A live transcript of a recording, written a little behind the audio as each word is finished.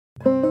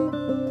How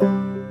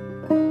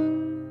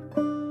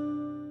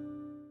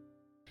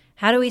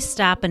do we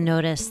stop and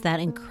notice that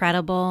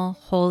incredible,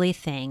 holy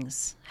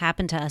things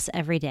happen to us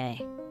every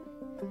day?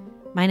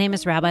 My name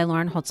is Rabbi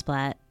Lauren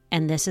Holtzblatt,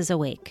 and this is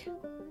Awake,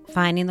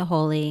 Finding the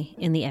Holy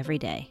in the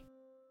Everyday.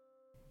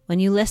 When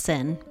you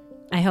listen,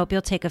 I hope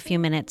you'll take a few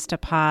minutes to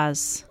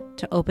pause,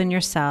 to open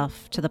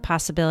yourself to the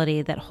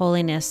possibility that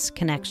holiness,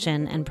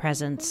 connection, and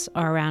presence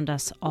are around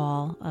us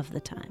all of the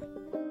time.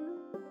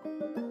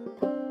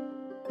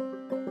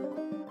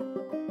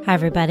 Hi,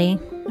 everybody.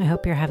 I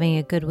hope you're having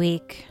a good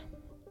week.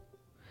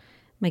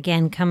 I'm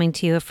again coming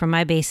to you from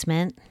my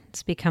basement.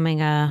 It's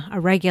becoming a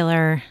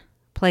regular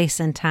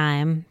place and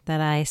time that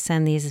I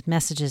send these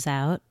messages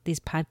out, these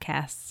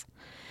podcasts.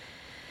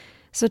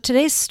 So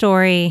today's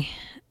story,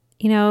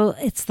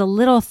 it's the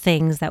little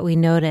things that we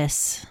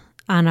notice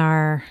on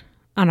our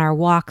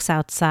walks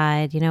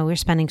outside. We're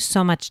spending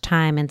so much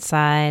time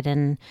inside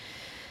and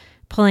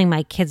pulling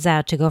my kids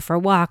out to go for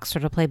walks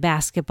or to play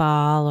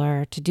basketball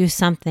or to do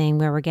something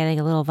where we're getting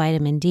a little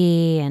vitamin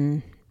D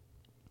and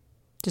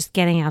just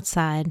getting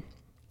outside.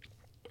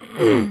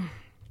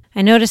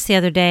 I noticed the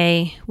other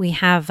day we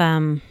have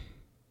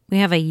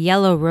a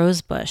yellow rose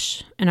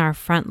bush in our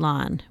front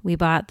lawn. We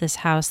bought this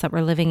house that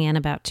we're living in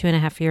about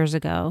 2.5 years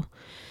ago,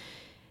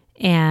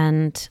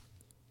 and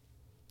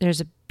there's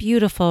a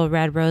beautiful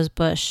red rose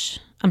bush.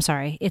 I'm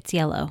sorry, it's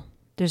yellow.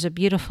 There's a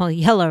beautiful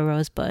yellow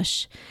rose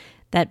bush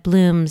that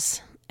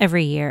blooms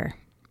every year.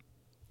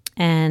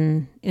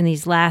 And in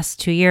these last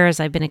 2 years,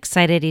 I've been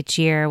excited each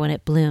year when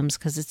it blooms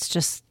because it's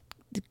just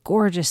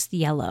gorgeous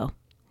yellow.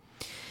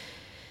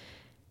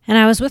 And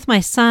I was with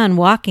my son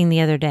walking the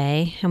other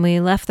day, and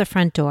we left the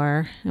front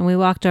door, and we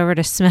walked over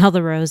to smell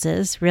the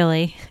roses,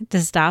 really,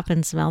 to stop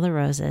and smell the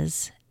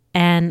roses.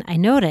 And I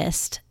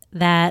noticed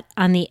that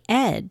on the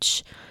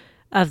edge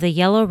of the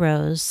yellow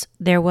rose,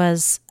 there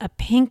was a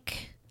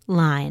pink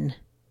line.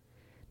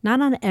 Not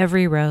on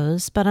every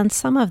rose, but on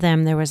some of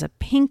them, there was a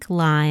pink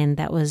line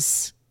that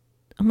was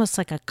almost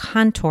like a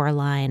contour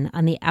line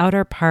on the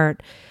outer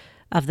part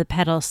of the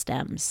petal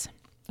stems,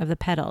 of the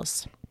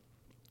petals.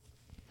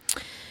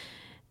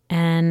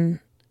 And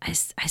I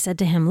said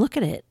to him, look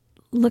at it.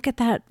 Look at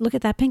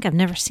that pink. I've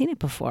never seen it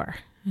before.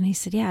 And he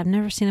said, yeah, I've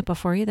never seen it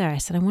before either. I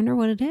said, I wonder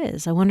what it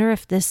is. I wonder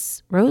if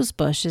this rose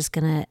bush is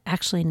going to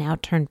actually now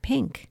turn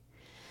pink.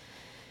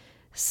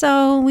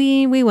 So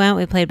we went,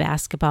 we played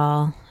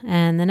basketball.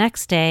 And the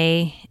next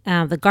day,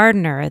 the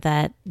gardener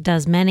that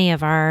does many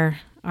of our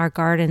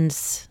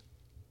gardens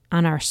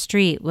on our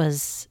street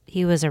was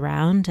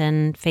around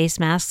and face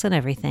masks and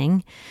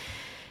everything.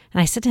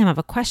 And I said to him, I have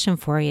a question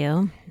for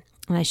you.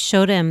 And I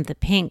showed him the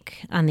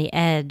pink on the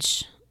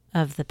edge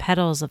of the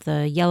petals of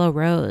the yellow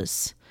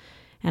rose.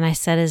 And I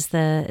said, is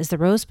the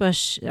rose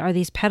bush, are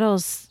these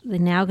petals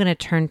now going to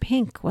turn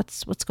pink?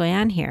 What's going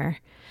on here?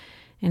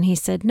 And he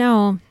said,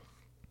 no.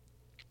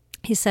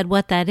 He said,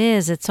 what that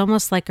is, it's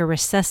almost like a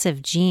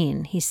recessive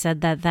gene. He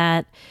said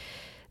that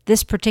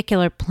this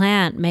particular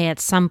plant may at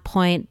some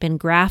point been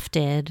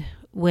grafted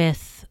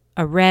with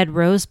a red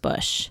rose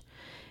bush.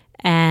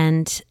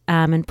 And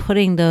in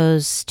putting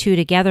those two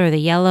together, the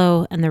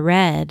yellow and the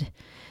red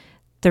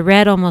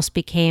almost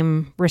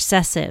became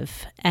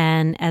recessive.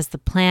 And as the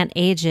plant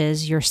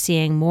ages, you're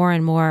seeing more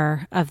and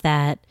more of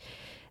that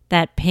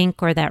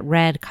pink or that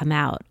red come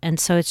out. And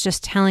so it's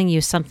just telling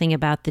you something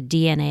about the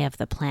DNA of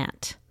the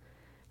plant.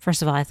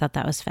 First of all, I thought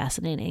that was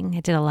fascinating. I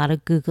did a lot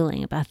of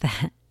Googling about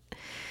that.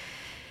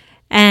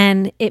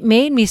 And it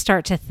made me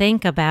start to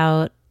think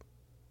about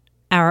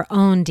our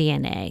own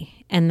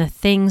DNA and the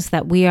things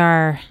that we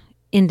are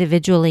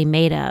individually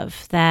made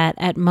of, that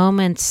at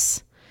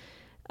moments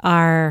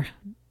are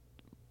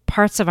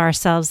parts of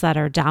ourselves that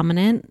are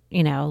dominant,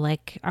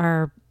 like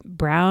our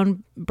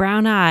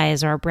brown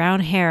eyes or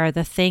brown hair,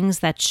 the things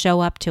that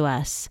show up to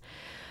us.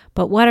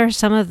 But what are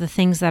some of the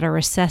things that are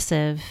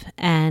recessive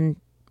and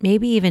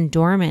maybe even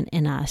dormant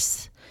in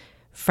us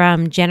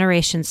from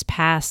generations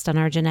past on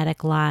our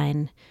genetic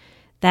line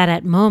that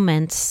at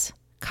moments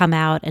come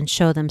out and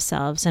show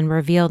themselves and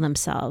reveal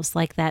themselves,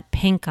 like that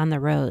pink on the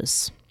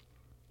rose?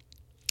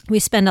 We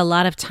spend a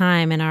lot of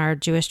time in our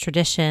Jewish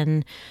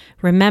tradition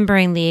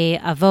remembering the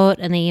Avot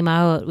and the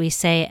Imaot. We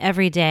say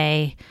every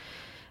day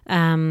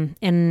in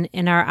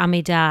our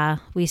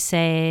Amidah, we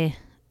say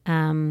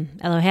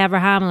Elohei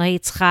Abraham, Elohei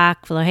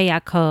Yitzchak, Elohei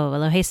Yaakov,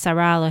 Elohei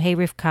Sarah, Elohei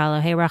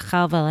Rivka, Elohei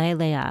Rachel, Elohei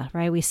Leah,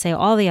 right? We say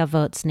all the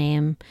Avot's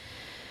name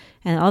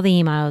and all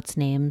the Imaot's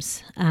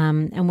names,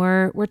 and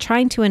we're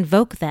trying to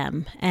invoke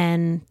them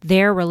and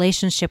their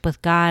relationship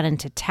with God and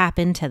to tap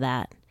into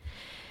that.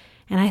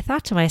 And I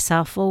thought to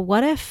myself, well,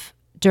 what if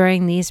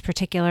during these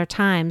particular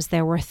times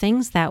there were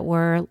things that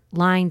were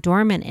lying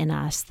dormant in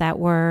us, that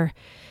were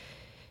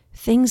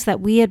things that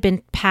we had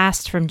been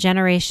passed from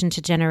generation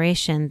to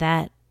generation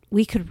that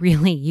we could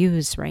really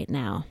use right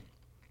now?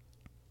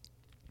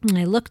 And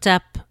I looked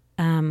up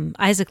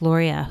Isaac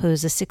Luria,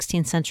 who's a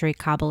 16th century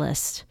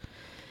Kabbalist.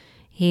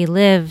 He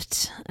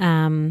lived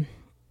a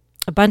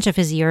bunch of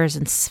his years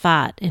in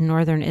Sfat in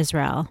northern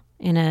Israel,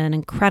 in an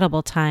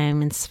incredible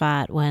time in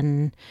Sfat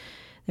when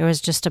there was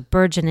just a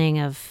burgeoning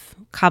of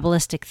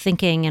Kabbalistic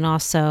thinking, and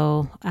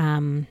also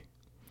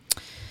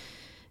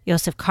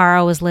Yosef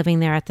Karo was living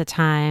there at the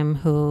time,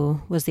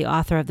 who was the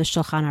author of the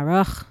Shulchan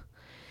Aruch.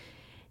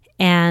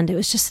 And it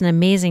was just an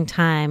amazing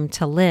time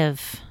to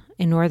live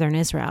in northern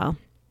Israel.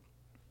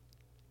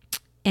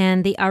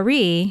 And the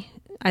Ari,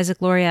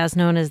 Isaac Luria is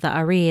known as the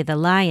Ari, the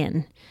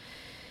lion.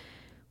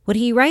 What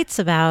he writes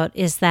about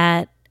is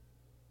that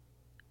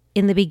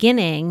in the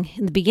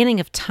beginning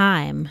of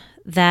time,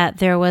 that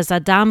there was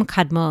Adam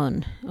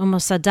Kadmon,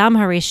 almost Adam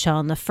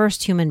Harishon, the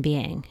first human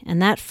being. And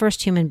that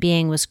first human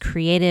being was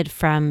created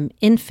from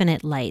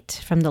infinite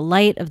light, from the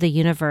light of the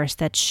universe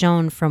that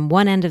shone from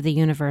one end of the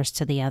universe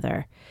to the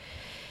other.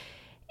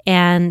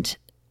 And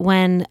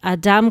when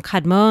Adam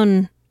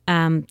Kadmon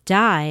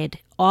died,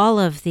 all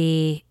of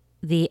the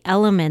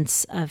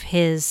elements of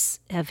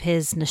his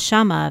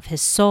neshama, of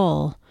his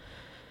soul,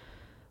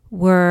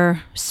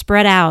 were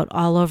spread out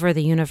all over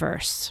the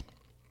universe.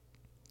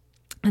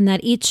 And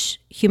that each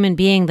human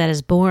being that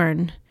is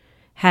born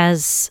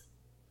has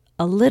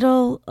a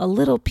little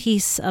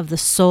piece of the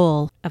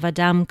soul of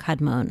Adam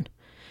Kadmon.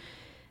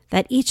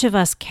 That each of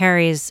us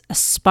carries a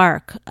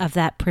spark of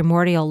that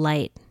primordial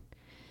light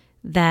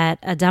that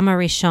Adam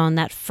Arishon,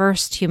 that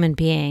first human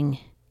being,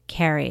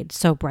 carried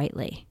so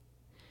brightly.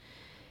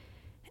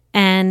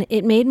 And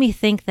it made me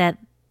think that,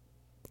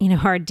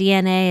 our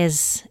DNA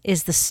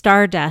is the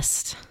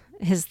stardust,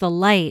 is the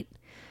light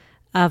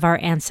of our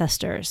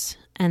ancestors,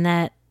 and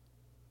that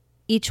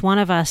each one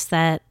of us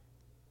that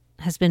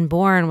has been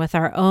born with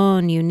our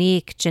own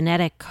unique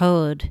genetic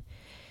code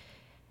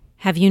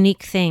have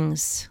unique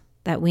things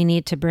that we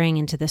need to bring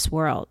into this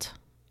world.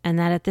 And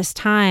that at this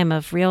time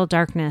of real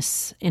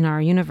darkness in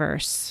our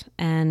universe,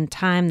 and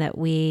time that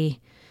we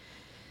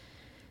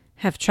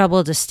have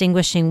trouble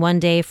distinguishing one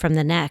day from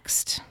the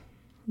next,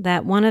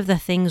 that one of the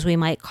things we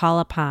might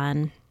call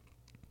upon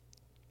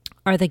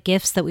are the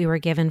gifts that we were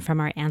given from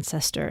our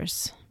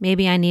ancestors.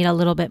 Maybe I need a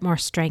little bit more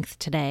strength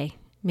today.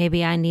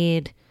 Maybe I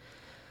need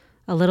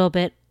a little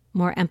bit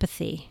more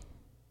empathy.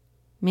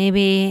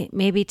 Maybe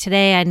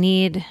today I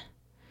need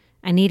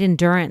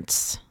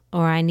endurance,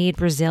 or I need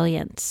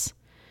resilience.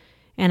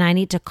 And I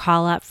need to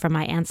call up from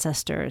my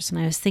ancestors. And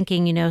I was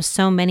thinking,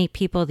 so many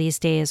people these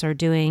days are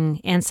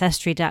doing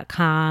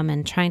Ancestry.com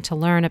and trying to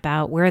learn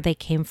about where they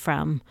came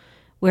from,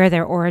 where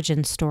their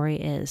origin story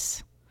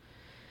is.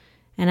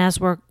 And as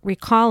we're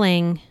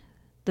recalling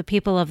the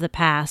people of the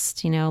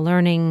past,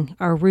 learning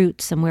our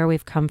roots and where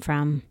we've come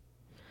from,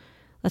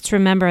 let's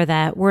remember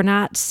that we're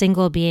not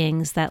single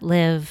beings that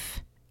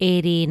live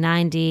 80,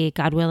 90,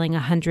 God willing,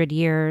 100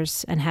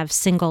 years and have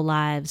single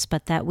lives,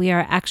 but that we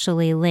are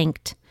actually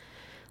linked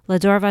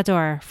Lador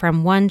Vador,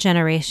 from one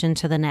generation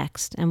to the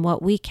next. And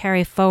what we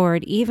carry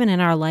forward, even in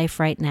our life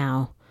right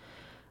now,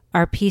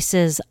 are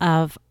pieces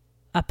of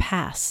a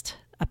past,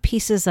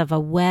 pieces of a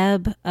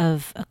web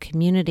of a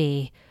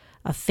community,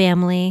 a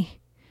family,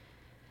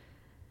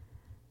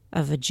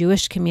 of a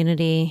Jewish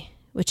community,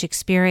 which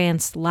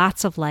experienced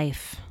lots of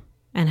life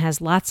and has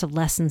lots of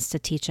lessons to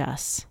teach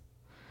us.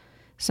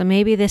 So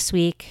maybe this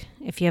week,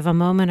 if you have a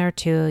moment or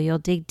two, you'll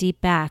dig deep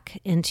back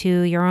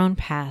into your own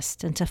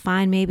past and to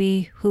find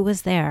maybe who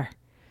was there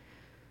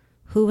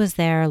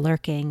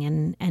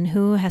lurking, and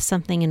who has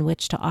something in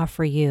which to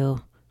offer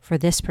you for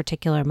this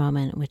particular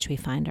moment in which we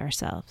find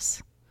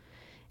ourselves.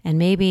 And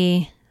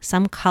maybe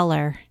some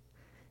color,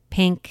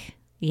 pink,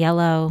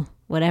 yellow,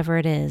 whatever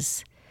it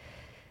is,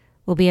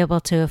 will be able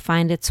to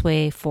find its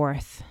way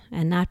forth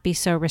and not be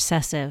so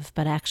recessive,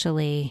 but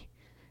actually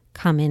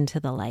come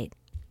into the light.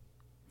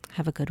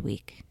 Have a good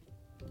week.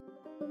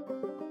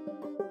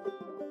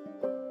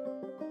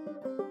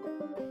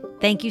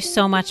 Thank you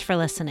so much for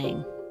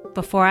listening.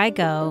 Before I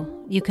go,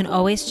 you can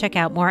always check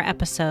out more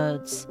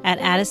episodes at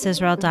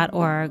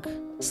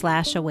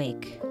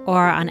addisisrael.org/awake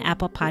or on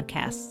Apple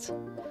Podcasts.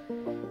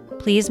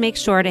 Please make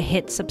sure to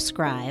hit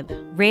subscribe,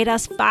 rate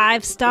us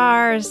 5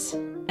 stars,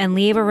 and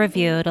leave a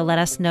review to let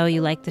us know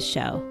you like the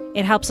show.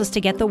 It helps us to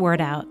get the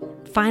word out.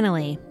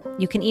 Finally,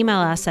 you can email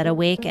us at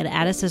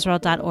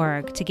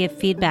awake@addisisrael.org to give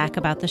feedback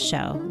about the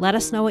show. Let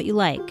us know what you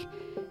like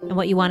and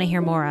what you want to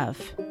hear more of.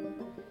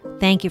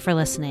 Thank you for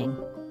listening,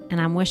 and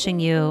I'm wishing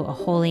you a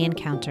holy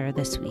encounter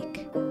this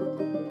week.